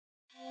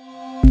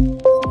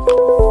Hi,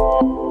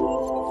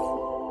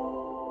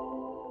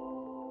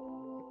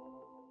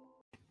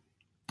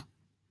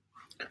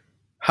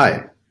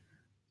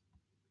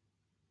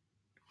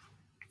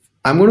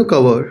 I'm going to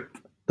cover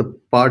the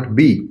part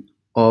B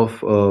of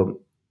the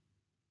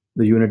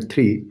unit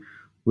 3,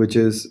 which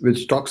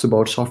talks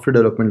about software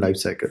development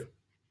lifecycle.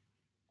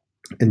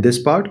 In this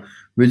part,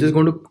 we're just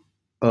going to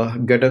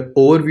get an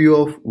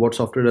overview of what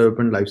software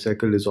development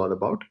lifecycle is all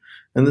about.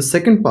 In the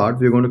second part,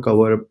 we're going to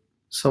cover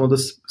some of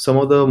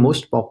the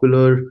most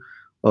popular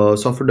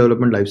software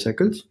development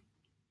lifecycles.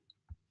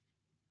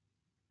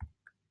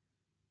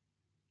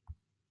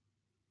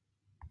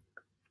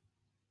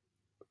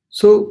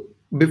 So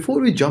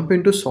before we jump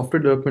into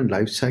software development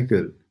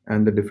lifecycle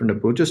and the different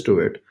approaches to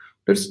it,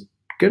 let's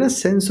get a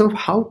sense of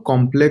how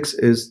complex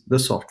is the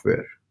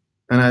software.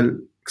 And I'll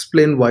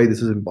explain why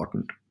this is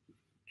important.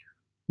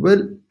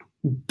 Well,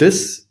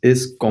 this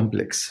is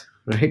complex,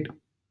 right?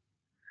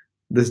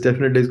 This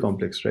definitely is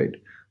complex, right?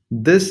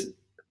 This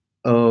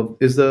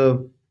is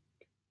the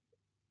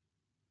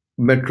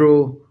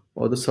metro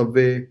or the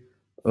subway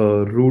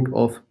route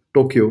of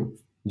Tokyo,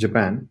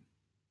 Japan.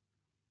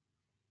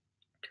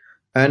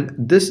 And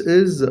this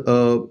is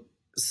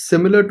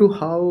similar to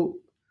how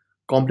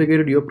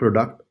complicated your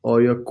product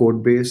or your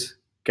code base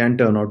can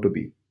turn out to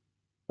be,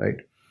 right?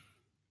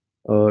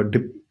 Over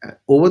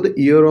over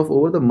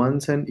the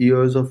months and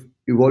years of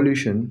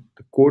evolution,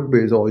 the code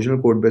base, the original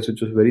code base,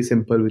 which was very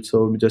simple, which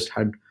served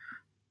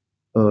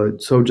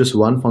just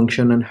one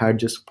function and had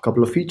just a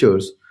couple of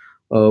features,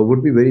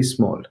 would be very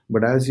small.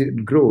 But as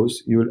it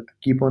grows, you will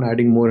keep on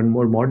adding more and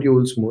more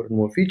modules, more and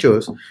more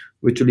features,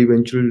 which will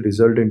eventually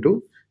result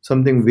into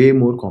something way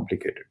more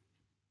complicated,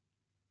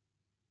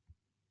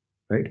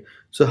 right?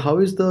 So how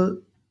is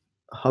the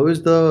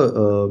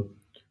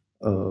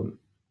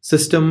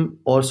system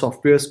or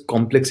software's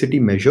complexity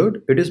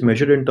measured? It is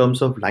measured in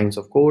terms of lines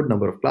of code,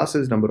 number of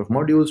classes, number of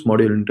modules,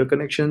 module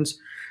interconnections,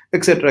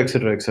 etc.,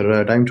 etc.,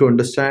 etc. Time to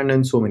understand,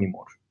 and so many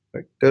more.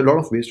 Right? There are a lot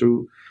of ways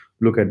to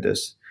look at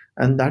this,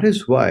 and that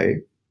is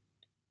why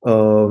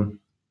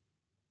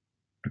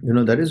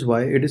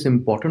it is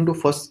important to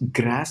first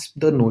grasp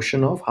the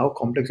notion of how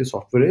complex your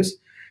software is,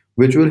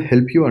 which will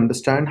help you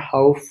understand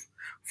how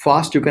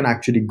fast you can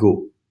actually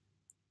go,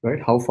 right?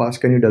 How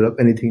fast can you develop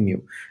anything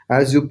new?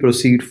 As you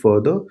proceed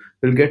further,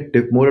 it will get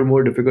more and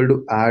more difficult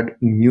to add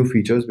new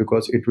features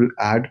because it will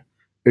add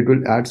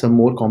some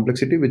more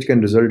complexity, which can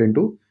result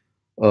into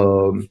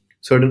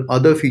certain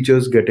other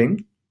features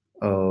getting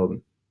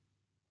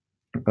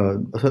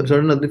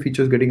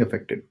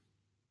affected,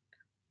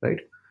 right?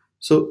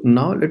 So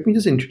now let me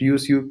just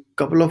introduce you a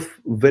couple of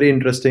very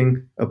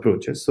interesting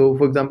approaches. So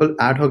for example,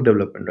 ad hoc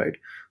development, right?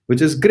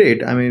 Which is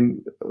great. I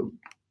mean,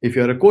 if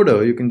you're a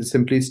coder, you can just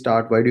simply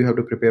start. Why do you have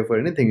to prepare for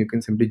anything? You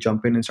can simply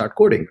jump in and start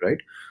coding, right?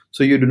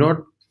 So you do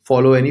not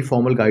follow any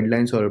formal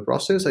guidelines or a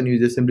process, and you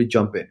just simply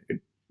jump in.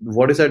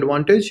 What is the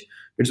advantage?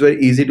 It's very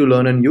easy to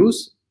learn and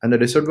use. And the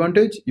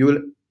disadvantage,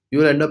 you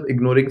will end up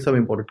ignoring some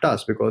important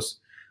tasks because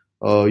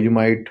you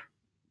might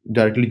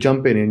directly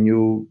jump in and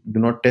you do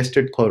not test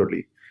it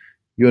thoroughly.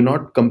 You're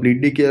not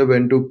completely clear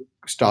when to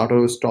start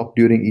or stop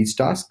during each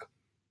task.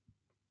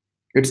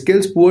 It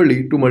scales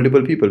poorly to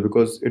multiple people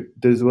because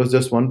this was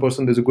just one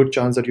person. There's a good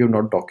chance that you have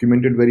not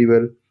documented very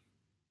well,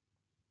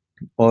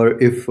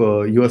 or if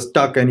you are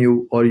stuck and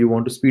you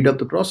want to speed up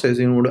the process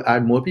and you want to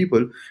add more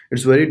people,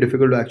 it's very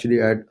difficult to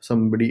actually add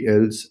somebody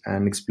else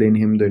and explain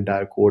him the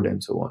entire code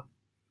and so on,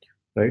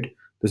 right?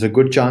 There's a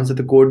good chance that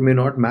the code may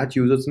not match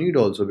users need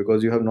also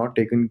because you have not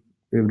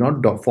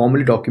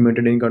formally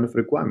documented any kind of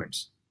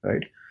requirements,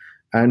 right?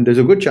 And there's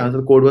a good chance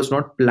the code was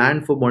not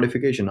planned for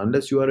modification.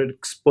 Unless you are an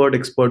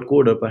expert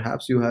coder,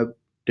 perhaps you have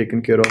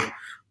taken care of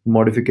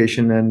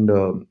modification and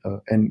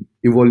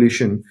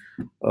evolution,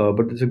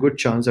 but there's a good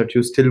chance that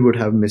you still would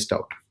have missed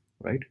out,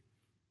 right?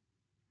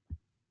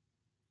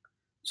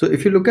 So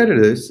if you look at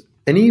it as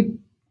any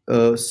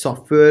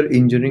software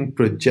engineering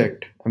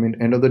project, I mean,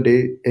 end of the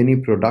day, any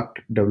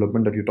product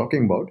development that you're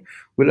talking about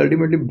will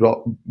ultimately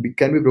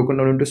can be broken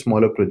down into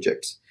smaller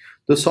projects.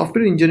 The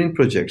software engineering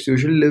projects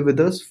usually live with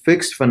a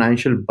fixed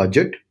financial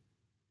budget,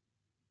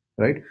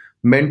 right?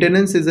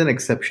 Maintenance is an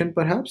exception,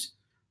 perhaps,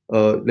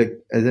 like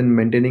as in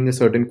maintaining a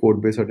certain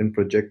code base, certain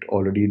project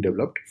already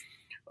developed.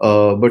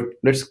 But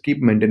let's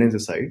keep maintenance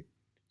aside.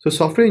 So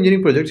software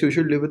engineering projects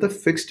usually live with a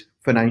fixed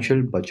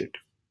financial budget.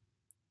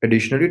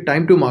 Additionally,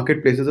 time to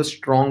market places a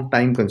strong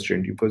time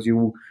constraint because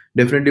you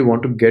definitely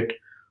want to get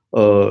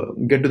to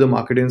the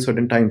market in a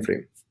certain time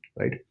frame,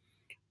 right?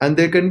 And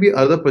there can be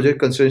other project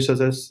constraints such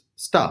as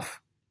staff.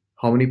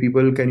 How many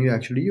people can you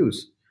actually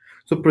use?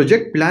 So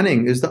project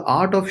planning is the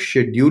art of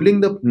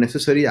scheduling the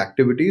necessary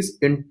activities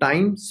in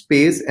time,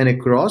 space, and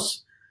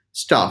across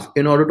staff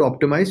in order to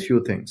optimize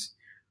few things.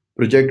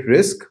 Project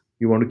risk,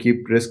 you want to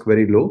keep risk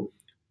very low.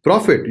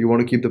 Profit, you want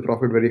to keep the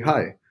profit very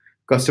high.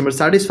 Customer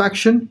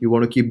satisfaction, you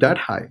want to keep that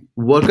high.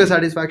 Worker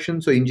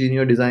satisfaction, so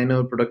engineer,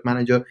 designer, product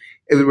manager,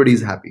 everybody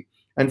is happy.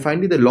 And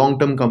finally, the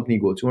long-term company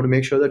goals. You want to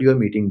make sure that you are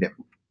meeting them,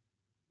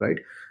 right?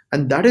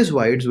 And that is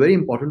why it's very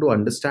important to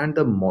understand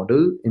the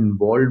model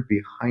involved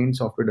behind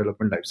software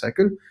development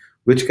lifecycle,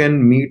 which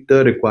can meet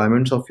the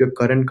requirements of your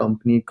current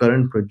company,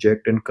 current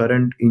project, and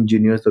current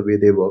engineers, the way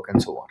they work,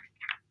 and so on.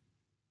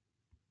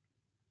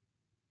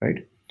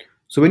 Right.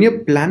 So when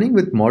you're planning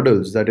with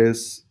models, that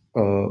is,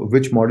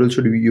 which model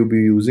should you be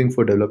using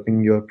for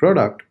developing your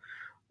product?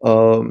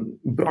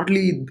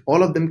 Broadly,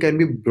 all of them can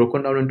be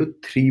broken down into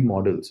three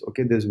models.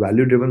 Okay, there's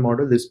value-driven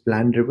model, there's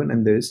plan-driven,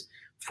 and there's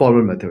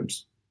formal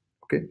methods.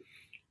 Okay,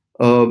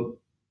 uh,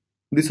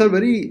 these are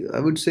very, I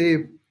would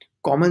say,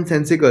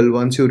 commonsensical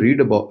once you read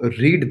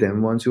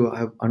them, once you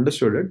have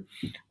understood it.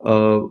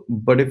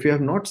 But if you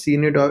have not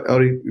seen it,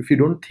 or if you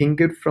don't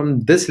think it from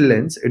this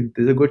lens,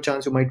 there's a good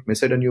chance you might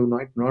miss it and you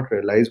might not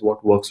realize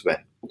what works when.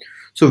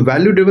 So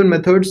value driven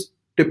methods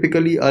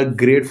typically are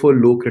great for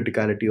low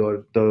criticality,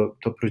 or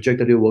the project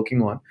that you're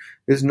working on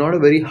is not a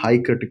very high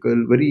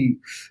critical, very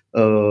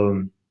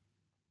um,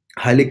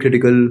 highly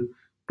critical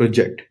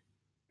project.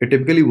 It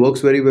typically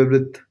works very well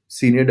with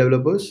senior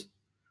developers,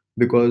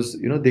 because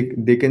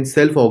they can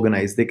self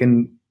organize, they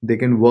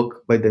can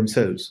work by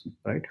themselves,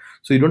 right?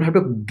 So you don't have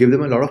to give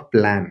them a lot of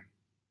plan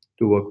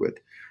to work with.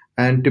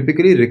 And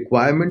typically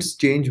requirements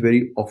change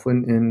very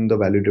often in the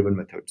value driven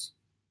methods,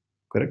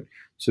 correct?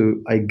 So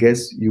I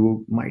guess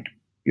you might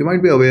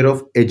be aware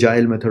of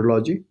agile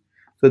methodology.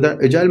 So the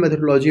agile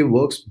methodology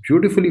works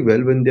beautifully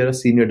well when there are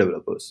senior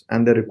developers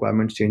and the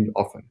requirements change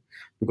often,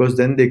 because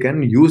then they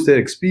can use their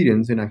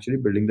experience in actually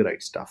building the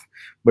right stuff.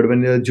 But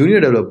when there are junior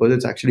developers,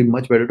 it's actually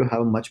much better to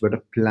have a much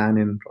better plan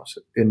in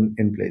process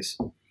in place,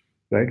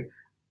 right?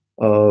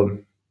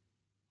 Um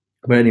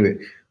but anyway,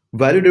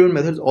 value driven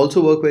methods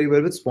also work very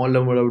well with small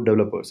number of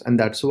developers, and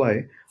that's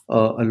why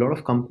a lot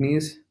of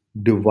companies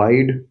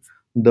divide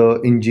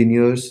the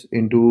engineers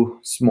into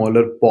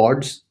smaller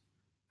pods,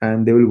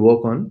 and they will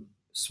work on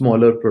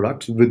smaller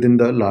products within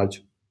the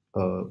large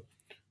uh,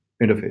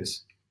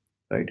 interface,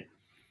 right?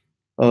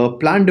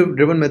 Plan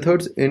driven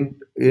methods,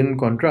 in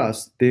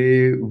contrast,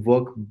 they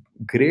work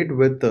great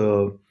with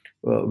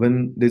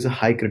when there's a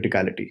high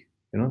criticality.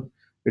 You know,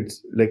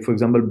 it's like, for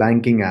example,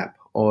 banking app,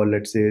 or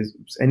let's say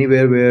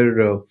anywhere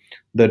where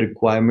the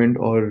requirement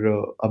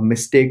or a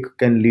mistake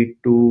can lead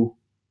to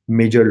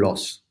major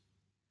loss.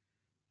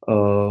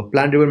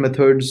 Plan driven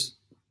methods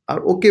are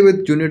okay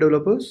with junior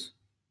developers.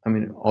 I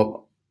mean,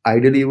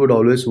 ideally, you would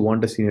always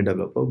want a senior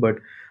developer, but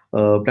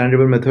plan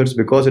driven methods,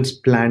 because it's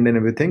planned and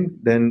everything,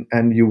 then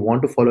and you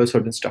want to follow a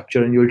certain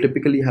structure, and you will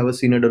typically have a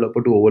senior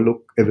developer to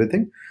overlook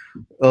everything.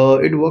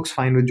 It works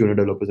fine with junior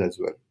developers as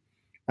well.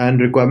 And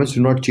requirements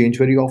do not change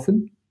very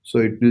often, so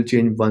it will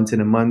change once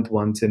in a month,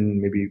 once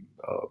in maybe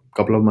a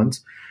couple of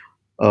months.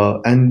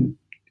 And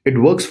it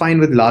works fine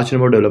with large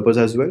number of developers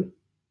as well.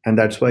 And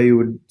that's why you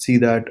would see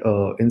that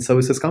in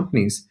services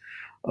companies,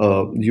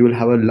 you will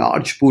have a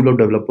large pool of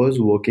developers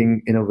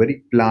working in a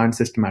very planned,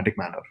 systematic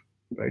manner,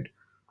 right?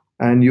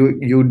 And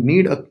you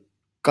need a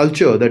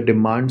culture that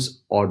demands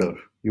order.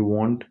 You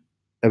want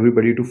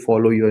everybody to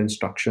follow your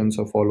instructions,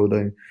 or follow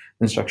the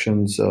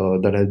instructions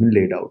that has been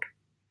laid out.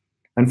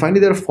 And finally,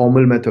 there are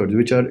formal methods,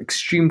 which are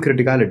extreme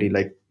criticality,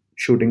 like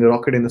shooting a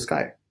rocket in the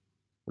sky,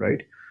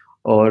 right?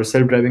 Or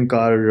self-driving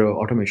car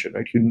automation,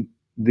 right?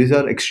 These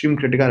are extreme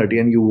criticality,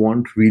 and you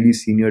want really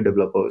senior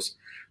developers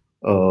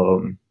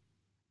um,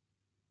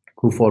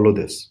 who follow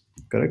this,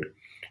 correct?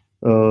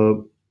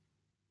 Uh,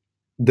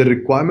 the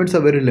requirements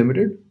are very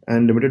limited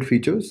and limited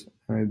features.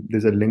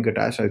 There's a link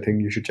attached. I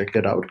think you should check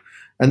that out.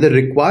 And the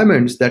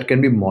requirements that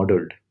can be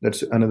modeled.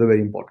 That's another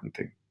very important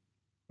thing,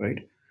 right?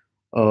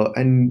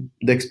 And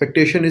the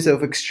expectation is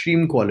of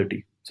extreme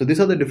quality. So these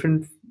are the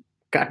different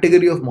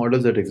category of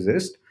models that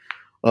exist.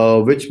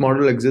 Which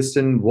model exists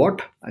in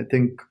what? I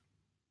think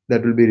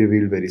that will be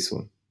revealed very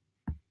soon.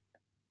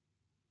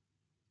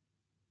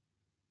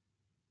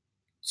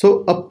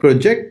 So a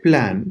project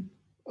plan,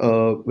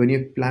 when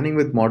you're planning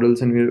with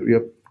models and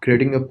you're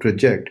creating a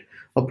project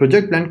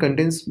plan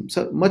contains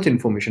much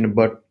information,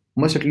 but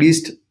must at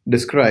least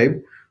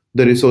describe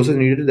the resources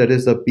needed, that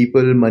is the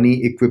people,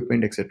 money,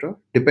 equipment, etc.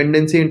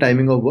 Dependency and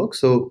timing of work.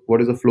 So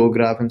what is the flow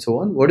graph and so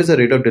on? What is the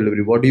rate of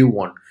delivery? What do you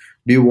want?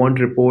 Do you want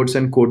reports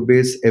and code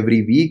base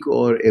every week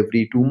or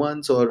every 2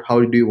 months, or how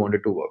do you want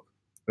it to work?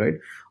 Right?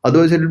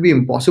 Otherwise, it will be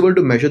impossible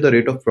to measure the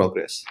rate of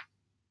progress.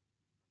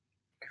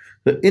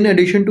 In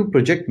addition to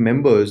project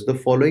members, the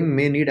following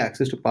may need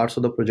access to parts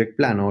of the project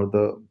plan, or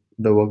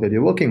the work that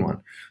you're working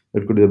on.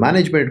 It could be the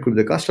management, it could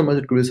be the customers,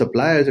 it could be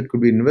suppliers, it could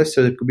be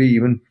investors, it could be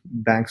even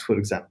banks, for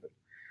example,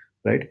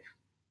 right?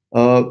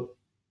 Uh,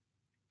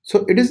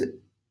 so it is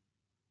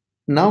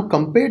now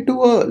compared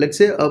to a, let's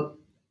say,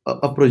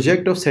 a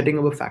project of setting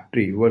up a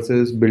factory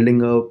versus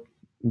building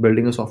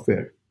a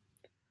software.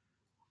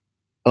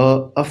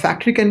 A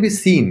factory can be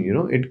seen,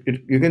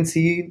 you can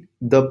see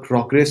the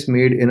progress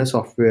made in a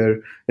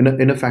software,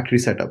 in a factory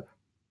setup,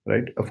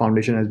 right? A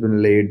foundation has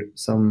been laid,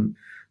 some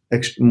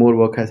more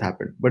work has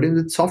happened. But in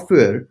the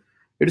software,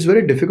 it is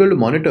very difficult to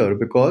monitor,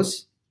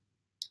 because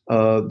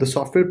the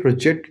software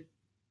project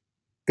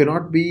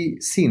cannot be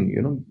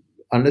seen,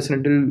 unless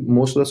and until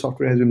most of the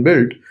software has been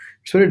built,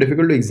 it's very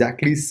difficult to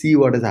exactly see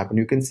what has happened.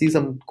 You can see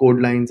some code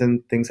lines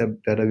and things that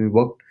have been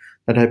worked,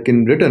 that have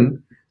been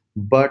written,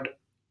 but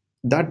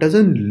that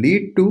doesn't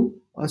lead to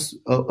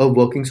a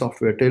working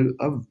software till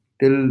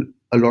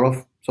a lot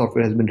of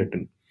software has been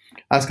written.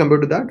 As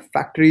compared to that,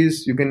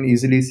 factories, you can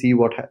easily see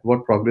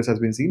what progress has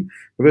been seen,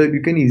 because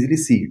you can easily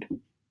see it.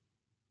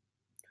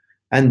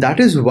 And that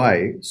is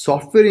why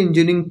software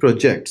engineering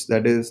projects,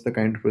 that is the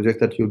kind of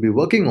project that you'll be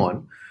working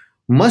on,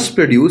 must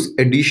produce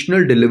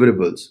additional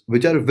deliverables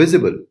which are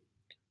visible,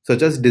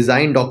 such as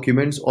design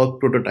documents or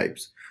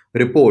prototypes,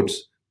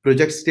 reports,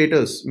 project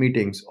status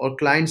meetings, or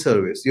client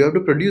surveys. You have to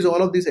produce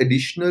all of these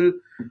additional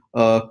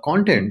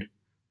content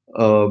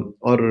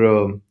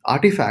or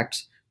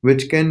artifacts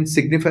which can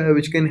signify,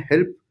 which can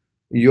help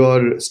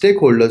your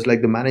stakeholders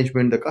like the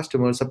management, the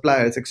customers,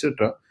 suppliers,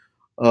 etc.,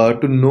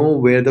 to know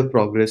where the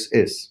progress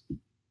is,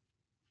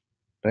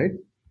 right?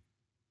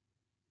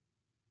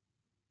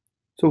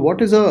 So,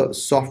 what is a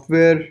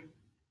software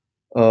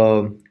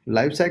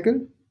life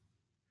cycle?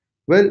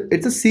 Well,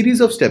 it's a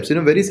series of steps. In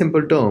a very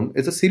simple term,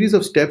 it's a series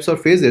of steps or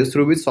phases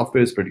through which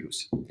software is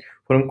produced,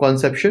 from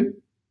conception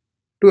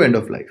to end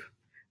of life.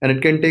 And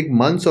it can take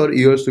months or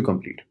years to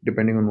complete,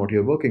 depending on what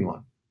you're working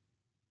on.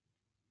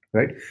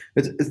 Right?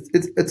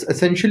 It's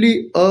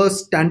essentially a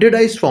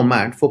standardized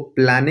format for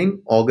planning,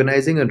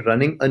 organizing, and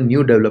running a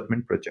new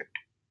development project.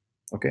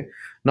 Okay.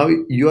 Now,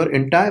 your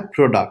entire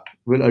product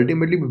will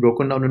ultimately be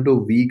broken down into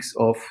weeks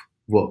of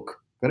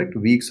work, correct?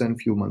 Weeks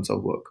and few months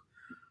of work.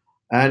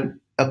 And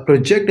a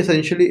project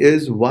essentially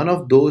is one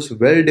of those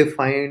well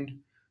defined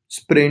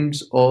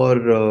sprints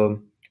or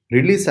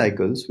release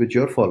cycles which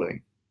you're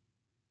following.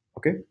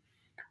 Okay.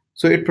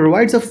 So it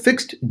provides a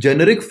fixed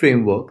generic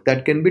framework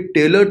that can be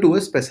tailored to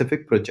a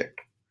specific project.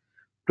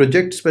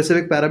 Project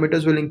specific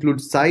parameters will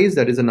include size,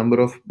 that is a number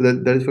of,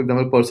 that is, for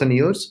example, person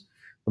years,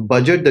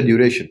 budget, the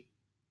duration.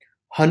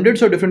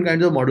 Hundreds of different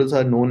kinds of models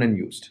are known and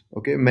used.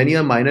 Okay, many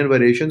are minor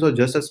variations or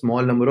just a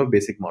small number of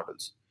basic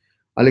models.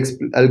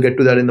 I'll get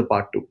to that in the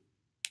part 2,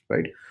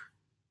 right?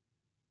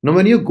 Now,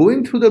 when you're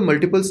going through the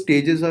multiple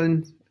stages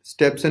and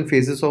steps and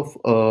phases of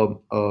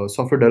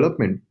software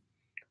development,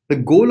 the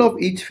goal of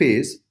each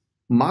phase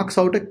marks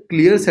out a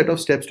clear set of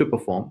steps to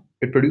perform.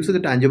 It produces a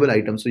tangible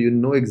item, so you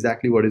know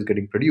exactly what is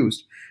getting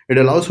produced. It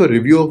allows for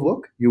review of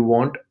work. You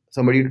want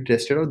somebody to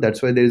test it out.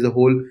 That's why there is a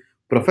whole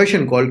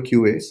profession called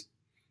QAs,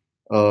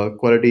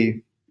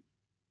 quality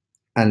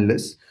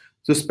analysts.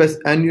 So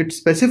and it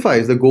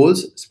specifies the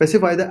goals,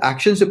 specify the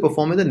actions to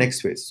perform in the next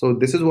phase. So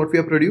this is what we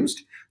have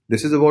produced.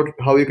 This is about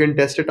how you can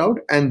test it out,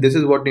 and this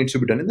is what needs to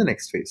be done in the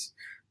next phase.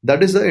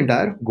 That is the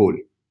entire goal.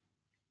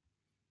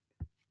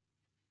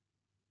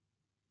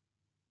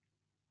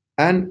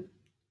 And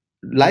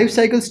life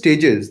cycle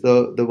stages,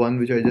 the one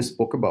which I just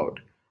spoke about,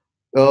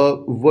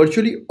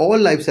 virtually all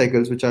life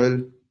cycles, which I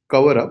will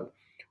cover up,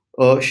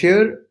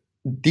 share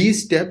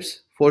these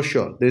steps for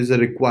sure. There's a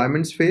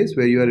requirements phase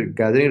where you are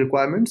gathering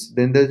requirements.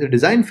 Then there's a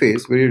design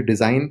phase where you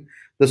design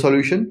the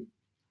solution.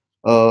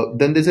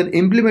 Then there's an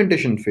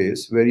implementation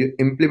phase where you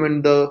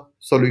implement the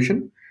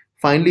solution.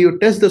 Finally, you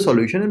test the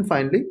solution, and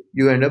finally,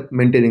 you end up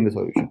maintaining the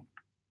solution.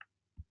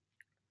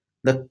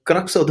 The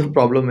crux of the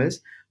problem is,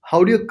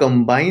 how do you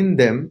combine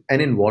them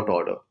and in what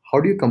order?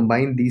 How do you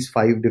combine these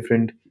 5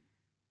 different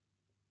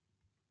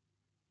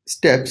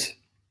steps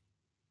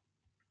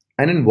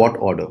and in what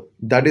order?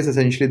 That is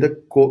essentially the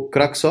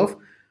crux of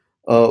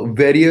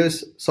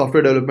various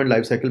software development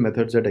lifecycle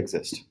methods that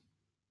exist.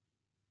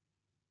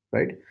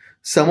 Right?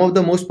 Some of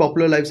the most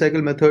popular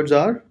lifecycle methods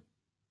are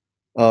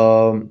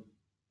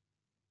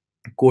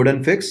code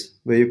and fix,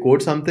 where you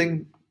code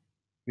something,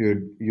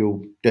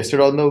 you test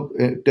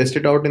it test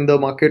it out in the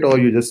market, or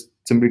you just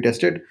simply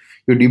test it,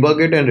 you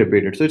debug it and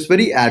repeat it. So it's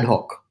very ad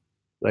hoc,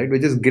 right?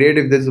 Which is great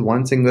if there's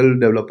one single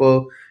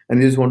developer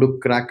and you just want to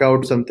crack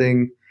out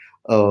something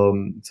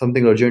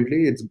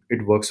urgently.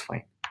 It works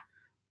fine.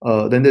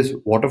 Then there's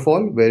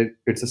waterfall, where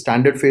it's a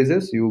standard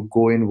phases. You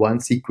go in one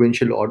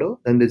sequential order.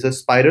 Then there's a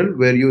spiral,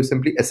 where you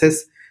simply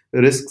assess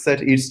risks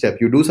at each step.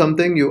 You do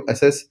something, you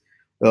assess.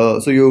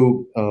 So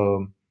you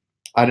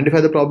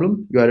identify the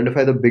problem, you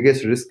identify the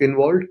biggest risk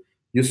involved,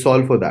 you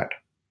solve for that.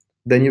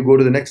 Then you go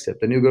to the next step.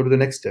 Then you go to the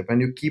next step,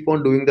 and you keep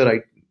on doing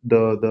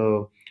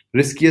the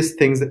riskiest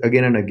things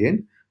again and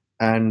again,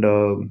 and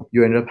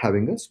you end up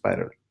having a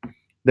spiral.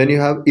 Then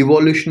you have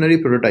evolutionary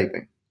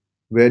prototyping,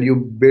 where you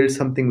build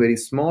something very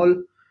small.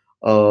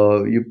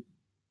 You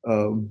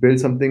build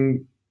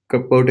something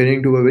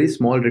pertaining to a very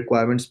small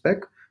requirement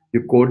spec.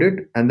 You code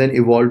it and then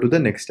evolve to the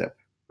next step.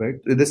 Right?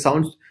 This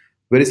sounds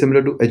very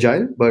similar to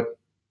agile, but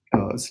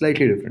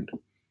slightly different.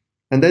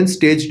 And then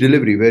stage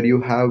delivery, where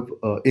you have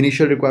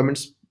initial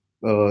requirements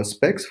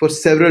specs for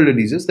several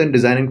releases, then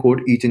design and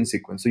code each in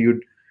sequence. So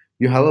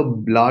you have a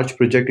large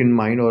project in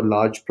mind or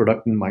large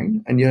product in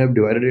mind, and you have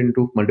divided it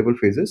into multiple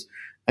phases,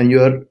 and you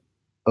have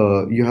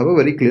a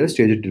very clear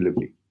stage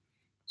delivery.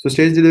 So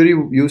stage delivery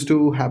used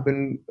to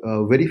happen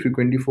very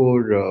frequently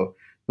for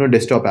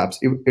desktop apps.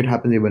 It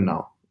happens even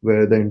now,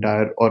 where the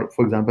entire, or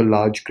for example,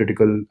 large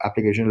critical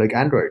application like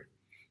Android,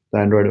 the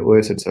Android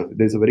OS itself.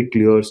 There's a very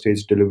clear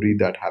stage delivery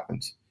that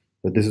happens.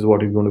 That this is what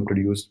we're going to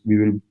produce. We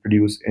will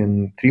produce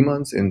in 3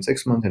 months, in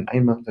 6 months, in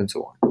 9 months, and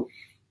so on.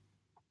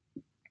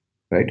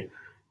 Right?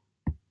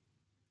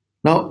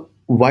 Now,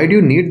 why do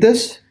you need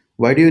this?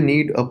 Why do you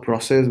need a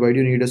process? Why do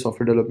you need a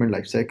software development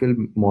lifecycle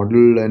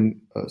model and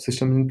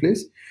system in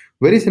place?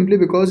 Very simply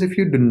because if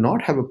you do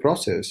not have a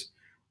process,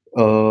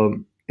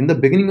 in the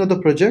beginning of the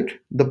project,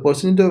 the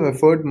percentage of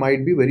effort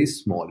might be very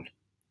small,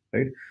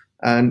 right?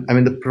 And I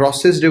mean, the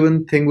process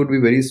driven thing would be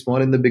very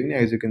small in the beginning,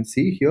 as you can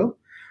see here.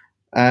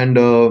 And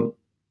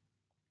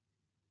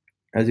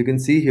as you can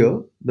see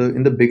here,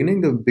 in the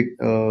beginning,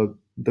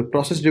 the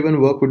process driven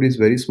work would be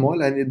very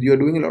small, and you're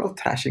doing a lot of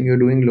thrashing. You're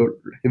doing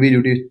heavy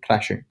duty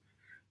thrashing.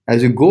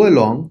 As you go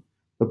along,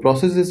 the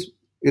process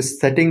is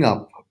setting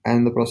up,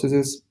 and the process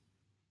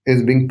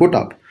is being put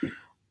up.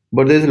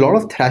 But there's a lot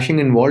of thrashing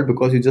involved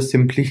because you just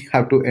simply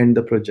have to end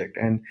the project,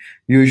 and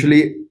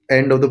usually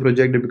end of the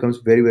project it becomes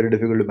very, very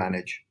difficult to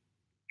manage,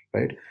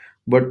 right?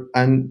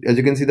 And as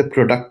you can see, the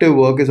productive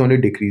work is only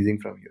decreasing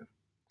from here.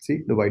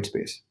 See the white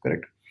space,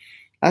 correct?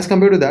 As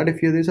compared to that,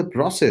 if there's a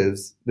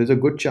process, there's a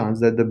good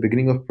chance that the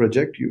beginning of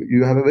project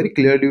you have a very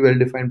clearly well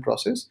defined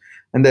process,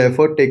 and the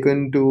effort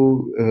taken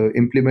to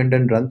implement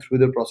and run through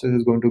the process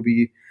is going to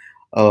be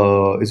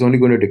is only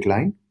going to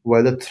decline,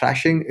 while the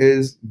thrashing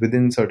is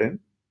within certain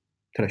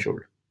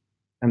threshold,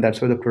 and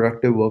that's why the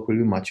productive work will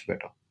be much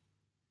better,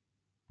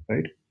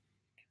 right?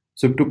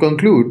 So to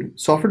conclude,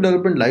 software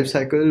development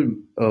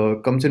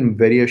lifecycle comes in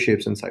various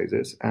shapes and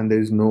sizes, and there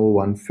is no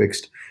one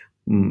fixed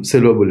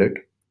silver bullet.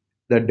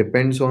 That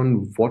depends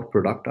on what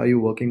product are you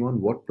working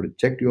on, what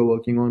project you're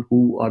working on,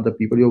 who are the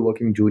people you're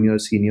working, junior,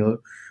 senior,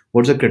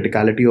 what's the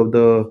criticality of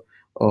the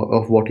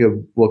of what you're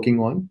working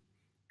on.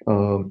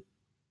 Um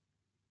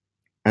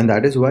and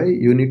that is why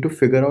you need to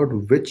figure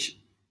out which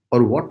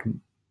or what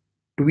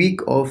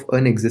tweak of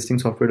an existing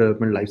software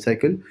development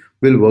lifecycle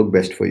will work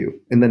best for you.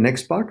 In the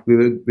next part, we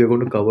are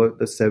going to cover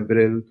the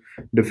several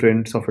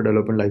different software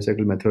development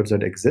lifecycle methods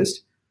that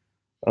exist,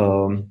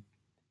 um,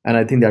 and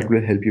I think that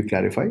will help you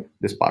clarify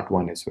this part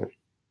one as well.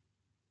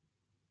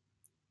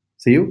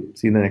 See you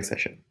in the next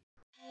session.